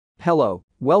Hello,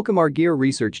 welcome our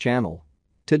Gearresearch channel.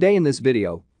 Today in this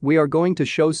video, we are going to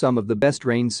show some of the best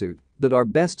rain suit that are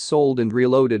best sold and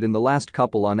reloaded in the last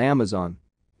couple on Amazon.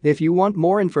 If you want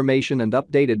more information and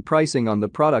updated pricing on the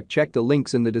product, check the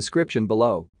links in the description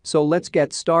below. So let's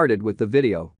get started with the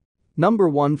video. Number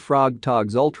 1, FROGG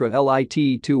TOGGS Ultra Light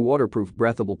 2 Waterproof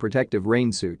Breathable Protective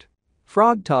Rain Suit.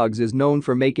 FROGG TOGGS is known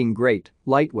for making great,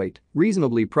 lightweight,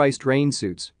 reasonably priced rain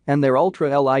suits, and their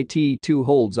Ultra Light 2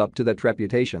 holds up to that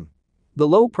reputation. The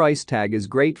low price tag is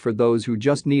great for those who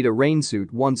just need a rain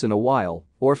suit once in a while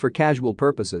or for casual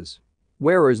purposes.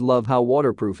 Wearers love how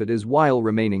waterproof it is while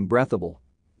remaining breathable.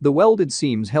 The welded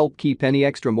seams help keep any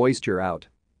extra moisture out.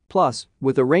 Plus,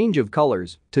 with a range of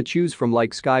colors to choose from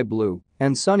like sky blue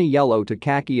and sunny yellow to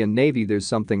khaki and navy, there's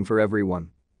something for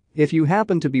everyone. If you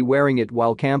happen to be wearing it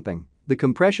while camping, the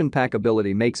compression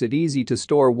packability makes it easy to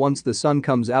store once the sun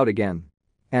comes out again.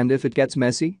 And if it gets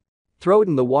messy? Throw it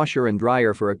in the washer and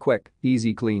dryer for a quick,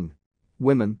 easy clean.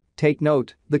 Women, take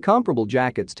note, the comparable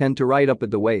jackets tend to ride up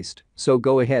at the waist, so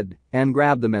go ahead and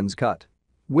grab the men's cut.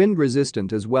 Wind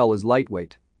resistant as well as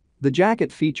lightweight. The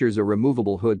jacket features a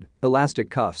removable hood,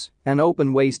 elastic cuffs, and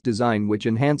open waist design which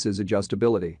enhances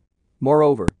adjustability.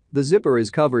 Moreover, the zipper is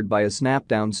covered by a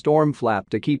snap-down storm flap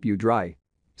to keep you dry.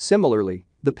 Similarly,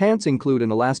 the pants include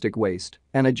an elastic waist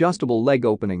and adjustable leg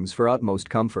openings for utmost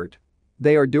comfort.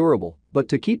 They are durable, but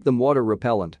to keep them water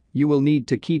repellent, you will need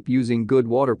to keep using good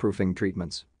waterproofing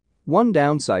treatments. One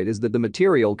downside is that the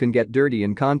material can get dirty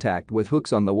in contact with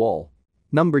hooks on the wall.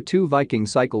 Number 2, Viking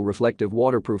Cycle Reflective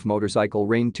Waterproof Motorcycle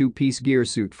Rain 2-Piece Gear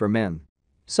Suit for Men.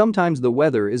 Sometimes the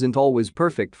weather isn't always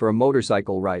perfect for a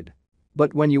motorcycle ride.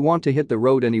 But when you want to hit the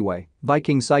road anyway,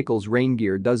 Viking Cycle's rain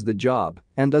gear does the job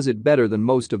and does it better than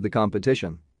most of the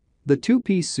competition. The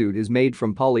two-piece suit is made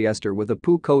from polyester with a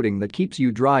PU coating that keeps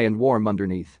you dry and warm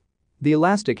underneath. The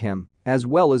elastic hem, as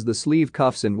well as the sleeve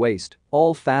cuffs and waist,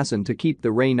 all fasten to keep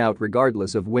the rain out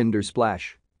regardless of wind or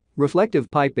splash. Reflective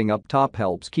piping up top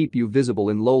helps keep you visible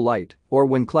in low light or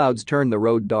when clouds turn the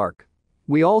road dark.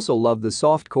 We also love the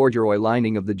soft corduroy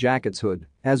lining of the jacket's hood,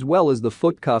 as well as the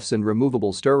foot cuffs and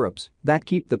removable stirrups that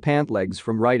keep the pant legs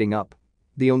from riding up.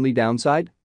 The only downside?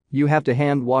 You have to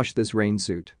hand wash this rain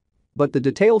suit. But the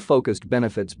detail-focused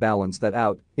benefits balance that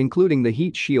out, including the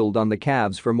heat shield on the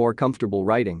calves for more comfortable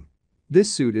riding.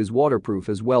 This suit is waterproof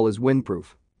as well as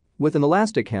windproof. With an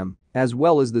elastic hem, as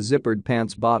well as the zippered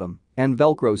pants bottom and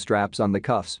Velcro straps on the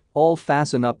cuffs, all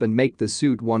fasten up and make the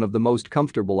suit one of the most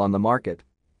comfortable on the market.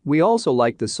 We also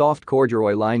like the soft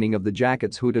corduroy lining of the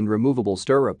jacket's hood and removable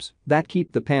stirrups that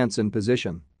keep the pants in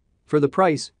position. For the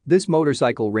price, this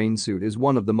motorcycle rain suit is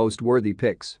one of the most worthy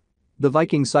picks. The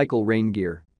Viking Cycle Rain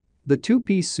Gear. The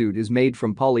two-piece suit is made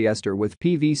from polyester with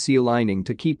PVC lining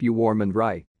to keep you warm and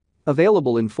dry.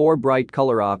 Available in 4 bright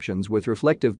color options with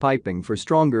reflective piping for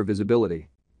stronger visibility.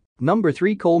 Number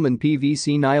 3, Coleman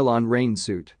PVC Nylon Rain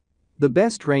Suit. The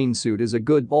best rain suit is a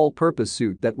good all-purpose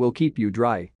suit that will keep you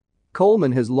dry.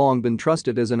 Coleman has long been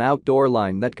trusted as an outdoor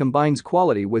line that combines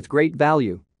quality with great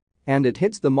value. And it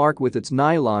hits the mark with its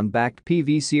nylon-backed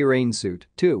PVC rain suit,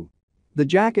 too. The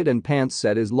jacket and pants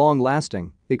set is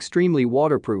long-lasting, extremely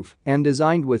waterproof, and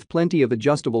designed with plenty of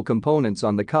adjustable components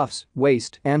on the cuffs,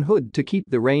 waist, and hood to keep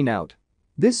the rain out.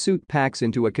 This suit packs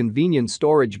into a convenient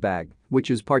storage bag, which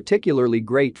is particularly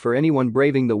great for anyone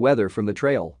braving the weather from the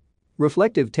trail.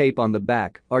 Reflective tape on the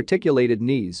back, articulated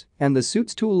knees, and the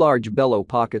suit's 2 large bellow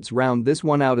pockets round this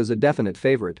one out as a definite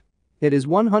favorite. It is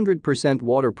 100%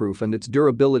 waterproof and its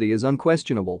durability is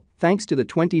unquestionable thanks to the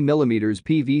 20mm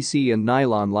PVC and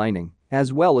nylon lining,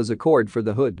 as well as a cord for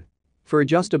the hood. For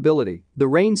adjustability, the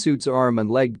rain suit's arm and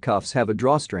leg cuffs have a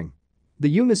drawstring.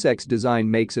 The unisex design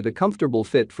makes it a comfortable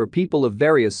fit for people of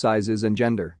various sizes and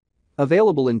gender.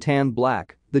 Available in tan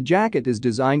black, the jacket is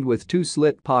designed with 2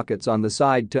 slit pockets on the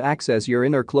side to access your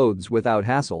inner clothes without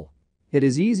hassle. It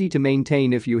is easy to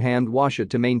maintain if you hand wash it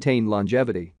to maintain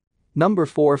longevity. Number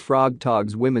 4, FROGG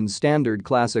TOGGS Women's Standard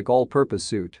Classic All-Purpose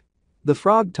Suit. The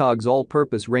FROGG TOGGS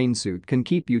all-purpose rain suit can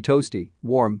keep you toasty,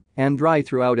 warm, and dry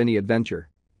throughout any adventure.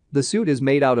 The suit is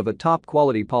made out of a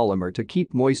top-quality polymer to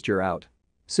keep moisture out.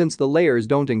 Since the layers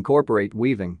don't incorporate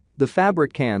weaving, the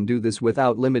fabric can do this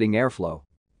without limiting airflow.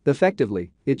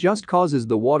 Effectively, it just causes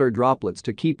the water droplets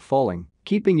to keep falling,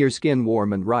 keeping your skin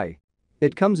warm and dry.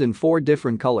 It comes in 4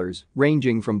 different colors,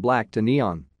 ranging from black to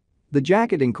neon. The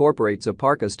jacket incorporates a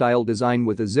parka-style design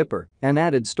with a zipper and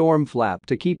added storm flap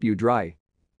to keep you dry.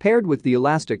 Paired with the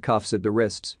elastic cuffs at the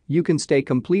wrists, you can stay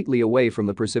completely away from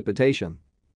the precipitation.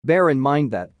 Bear in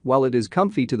mind that, while it is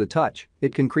comfy to the touch,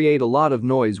 it can create a lot of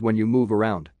noise when you move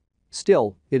around.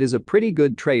 Still, it is a pretty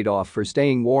good trade-off for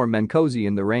staying warm and cozy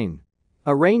in the rain.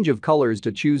 A range of colors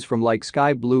to choose from like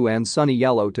sky blue and sunny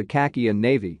yellow to khaki and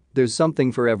navy, there's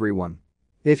something for everyone.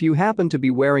 If you happen to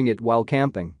be wearing it while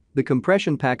camping, the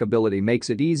compression packability makes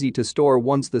it easy to store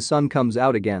once the sun comes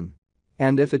out again.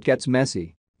 And if it gets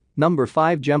messy. Number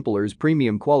 5. Gempler's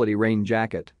Premium Quality Rain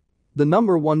Jacket. The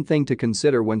number one thing to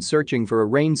consider when searching for a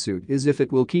rain suit is if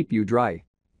it will keep you dry.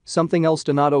 Something else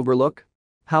to not overlook?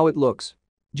 How it looks.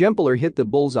 Gempler hit the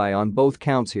bullseye on both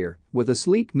counts here, with a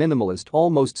sleek minimalist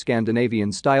almost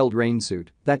Scandinavian-styled rain suit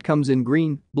that comes in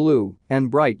green, blue, and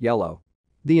bright yellow.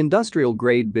 The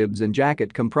industrial-grade bibs and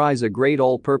jacket comprise a great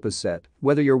all-purpose set,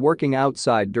 whether you're working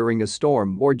outside during a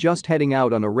storm or just heading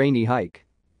out on a rainy hike.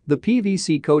 The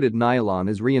PVC-coated nylon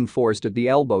is reinforced at the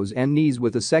elbows and knees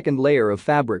with a second layer of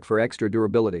fabric for extra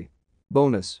durability.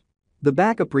 Bonus. The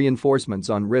backup reinforcements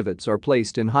on rivets are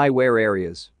placed in high-wear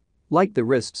areas. Like the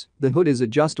wrists, the hood is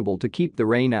adjustable to keep the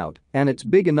rain out, and it's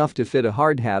big enough to fit a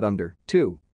hard hat under,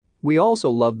 too. We also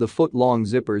love the foot-long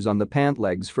zippers on the pant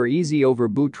legs for easy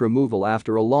over-boot removal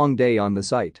after a long day on the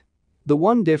site. The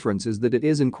one difference is that it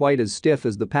isn't quite as stiff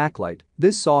as the Packlight.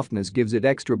 This softness gives it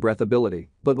extra breathability,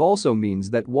 but also means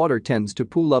that water tends to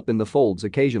pool up in the folds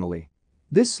occasionally.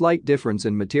 This slight difference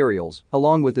in materials,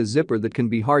 along with a zipper that can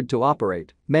be hard to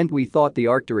operate, meant we thought the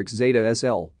Arc'teryx Zeta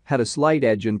SL had a slight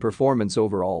edge in performance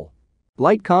overall.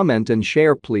 Like, comment and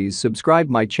share. Please subscribe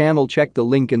my channel. Check the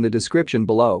link in the description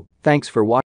below. Thanks for watching.